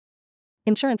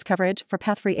Insurance coverage for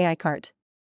path-free AiCart.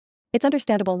 It's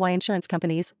understandable why insurance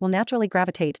companies will naturally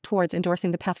gravitate towards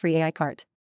endorsing the path-free AiCart.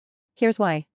 Here's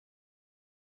why.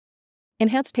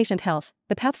 Enhanced patient health.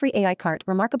 The path-free AiCart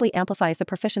remarkably amplifies the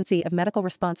proficiency of medical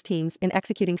response teams in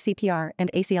executing CPR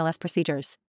and ACLS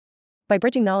procedures. By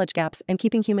bridging knowledge gaps and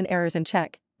keeping human errors in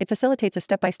check, it facilitates a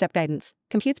step-by-step guidance,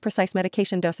 computes precise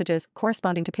medication dosages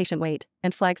corresponding to patient weight,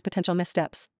 and flags potential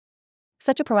missteps.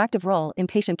 Such a proactive role in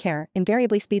patient care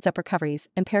invariably speeds up recoveries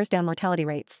and pares down mortality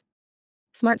rates.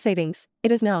 Smart savings.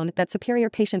 It is known that superior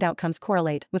patient outcomes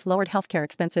correlate with lowered healthcare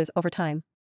expenses over time.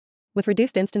 With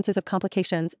reduced instances of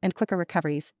complications and quicker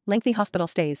recoveries, lengthy hospital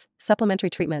stays,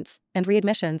 supplementary treatments, and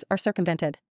readmissions are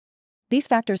circumvented. These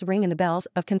factors ring in the bells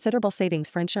of considerable savings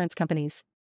for insurance companies.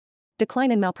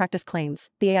 Decline in malpractice claims.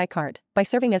 The AiCart, by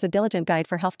serving as a diligent guide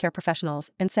for healthcare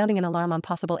professionals and sounding an alarm on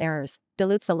possible errors,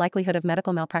 dilutes the likelihood of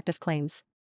medical malpractice claims.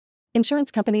 Insurance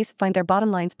companies find their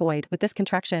bottom lines buoyed with this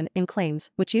contraction in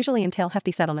claims, which usually entail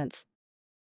hefty settlements.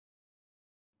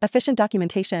 Efficient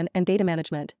documentation and data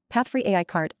management. Path-free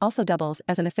AiCart also doubles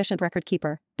as an efficient record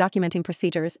keeper, documenting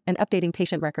procedures and updating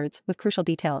patient records with crucial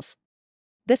details.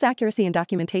 This accuracy in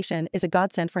documentation is a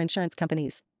godsend for insurance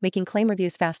companies, making claim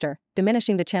reviews faster,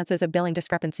 diminishing the chances of billing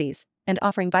discrepancies, and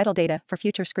offering vital data for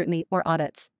future scrutiny or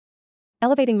audits.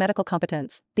 Elevating medical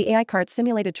competence. The AiCart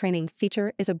simulated training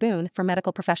feature is a boon for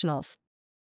medical professionals.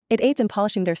 It aids in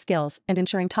polishing their skills and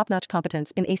ensuring top-notch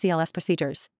competence in ACLS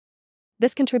procedures.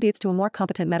 This contributes to a more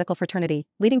competent medical fraternity,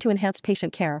 leading to enhanced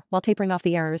patient care while tapering off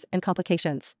the errors and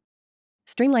complications.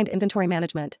 Streamlined inventory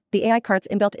management. The AiCart's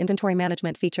inbuilt inventory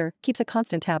management feature keeps a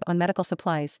constant tab on medical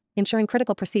supplies, ensuring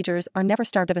critical procedures are never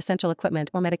starved of essential equipment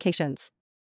or medications.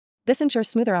 This ensures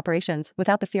smoother operations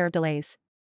without the fear of delays.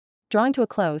 Drawing to a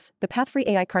close, the path-free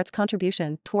AiCart's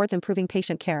contribution towards improving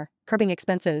patient care, curbing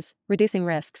expenses, reducing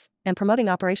risks, and promoting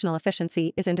operational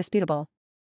efficiency is indisputable.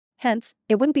 Hence,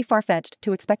 it wouldn't be far-fetched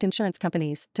to expect insurance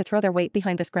companies to throw their weight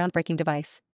behind this groundbreaking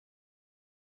device.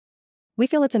 We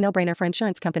feel it's a no-brainer for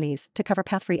insurance companies to cover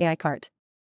path-free AiCart.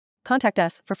 Contact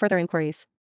us for further inquiries.